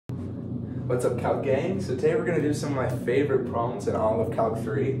What's up, Calc gang? So today we're going to do some of my favorite problems in all of Calc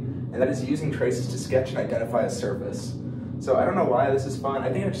 3, and that is using traces to sketch and identify a surface. So I don't know why this is fun.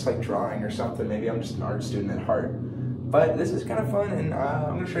 I think I just like drawing or something. Maybe I'm just an art student at heart. But this is kind of fun, and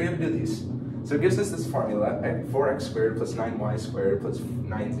I'm going to show you how to do these. So it gives us this formula, 4x squared plus 9y squared plus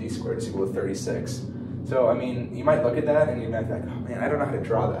 9z squared is equal to 36. So, I mean, you might look at that and you might be like, oh man, I don't know how to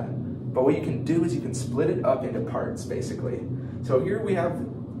draw that. But what you can do is you can split it up into parts, basically. So here we have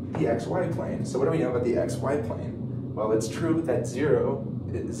the xy plane. So what do we know about the xy plane? Well, it's true that z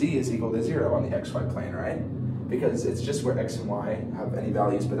is equal to 0 on the xy plane, right? Because it's just where x and y have any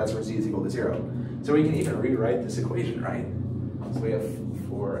values, but that's where z is equal to 0. So we can even rewrite this equation, right? So we have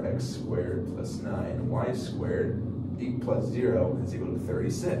 4x squared plus 9y squared plus 0 is equal to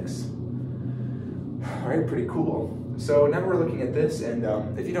 36. All right, pretty cool. So now we're looking at this, and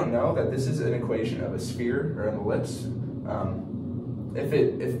if you don't know that this is an equation of a sphere or an ellipse, if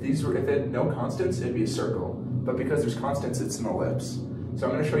it had no constants, it'd be a circle. But because there's constants, it's an ellipse. So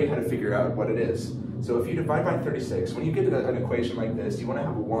I'm going to show you how to figure out what it is. So if you divide by 36, when you get to an equation like this, you want to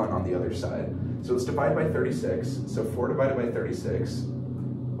have a 1 on the other side. So let's divide by 36. So 4 divided by 36,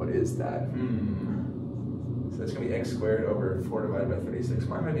 what is that? So that's going to be x squared over 4 divided by 36.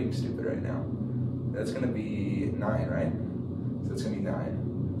 Why am I being stupid right now? That's going to be 9, right? So it's going to be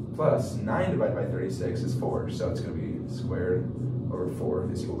 9. Plus 9 divided by 36 is 4. So it's going to be squared over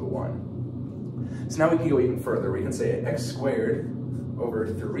 4 is equal to 1. So now we can go even further. We can say x squared over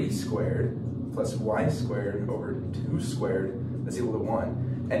 3 squared plus y squared over 2 squared is equal to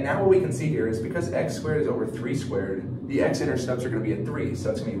 1. And now what we can see here is because x squared is over 3 squared, the x-intercepts are going to be at 3.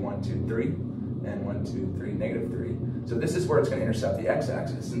 So it's going to be 1, 2, 3, and 1, 2, 3, negative 3. So this is where it's going to intercept the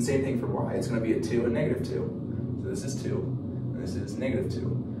x-axis. And same thing for y. It's going to be at 2 and negative 2. So this is 2, and this is negative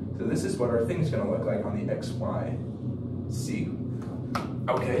 2. So this is what our thing is going to look like on the x, y, c.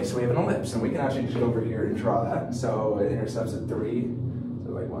 Okay, so we have an ellipse, and we can actually just go over here and draw that. So it intercepts at 3.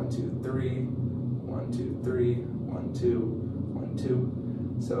 So like 1, 2, 3, 1, 2, 3, 1, 2, 1,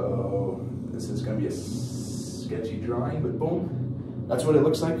 2. So this is going to be a sketchy drawing, but boom, that's what it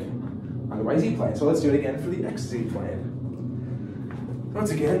looks like on the YZ plane. So let's do it again for the XZ plane. Once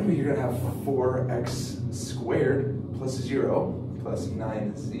again, we're going to have 4x squared plus 0 plus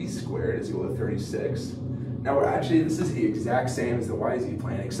 9z squared is equal to 36. Now this is the exact same as the YZ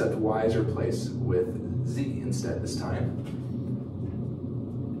plane, except y is replaced with z instead this time.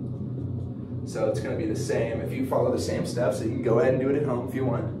 So it's going to be the same. If you follow the same steps, you can go ahead and do it at home if you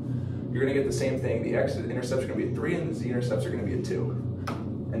want. You're going to get the same thing. The x-intercepts are going to be at 3, and the z-intercepts are going to be at 2,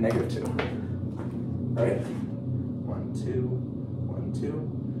 and negative 2. All right? 1, 2, 1,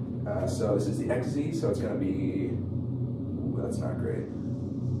 2. So this is the xz, so it's going to be, ooh, that's not great.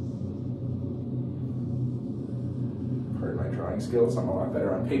 Pardon my drawing skills, I'm a lot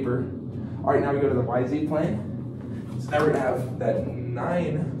better on paper. All right, now we go to the yz plane. So now we're going to have that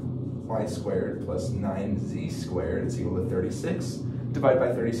 9y squared plus 9z squared is equal to 36. Divide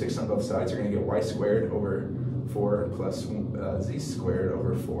by 36 on both sides, you're going to get y squared over 4 plus z squared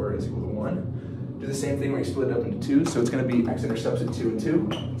over 4 is equal to 1. Do the same thing where you split it up into 2, so it's going to be x-intercepts at 2 and 2.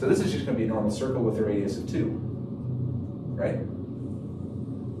 So this is just going to be a normal circle with a radius of 2, right?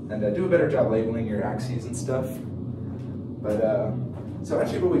 And do a better job labeling your axes and stuff. But, so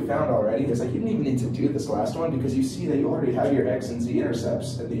actually what we found already is like you didn't even need to do this last one because you see that you already have your x and z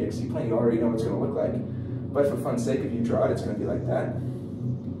intercepts at the xz plane. You already know what it's going to look like. But for fun's sake, if you draw it, it's going to be like that.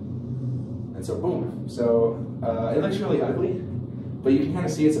 And so boom. So it looks really ugly, but you can kind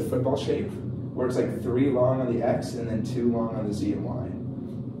of see it's a football shape where it's like 3 long on the x and then 2 long on the z and y.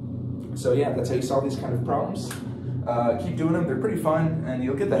 So yeah, that's how you solve these kind of problems. Keep doing them. They're pretty fun, and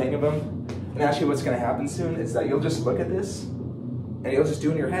you'll get the hang of them. And actually what's going to happen soon is that you'll just look at this, and you'll just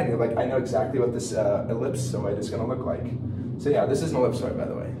do in your head. You're like, I know exactly what this ellipsoid is going to look like. So yeah, this is an ellipsoid, by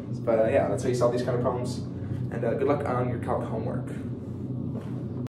the way. But yeah, that's how you solve these kind of problems. And good luck on your calc homework.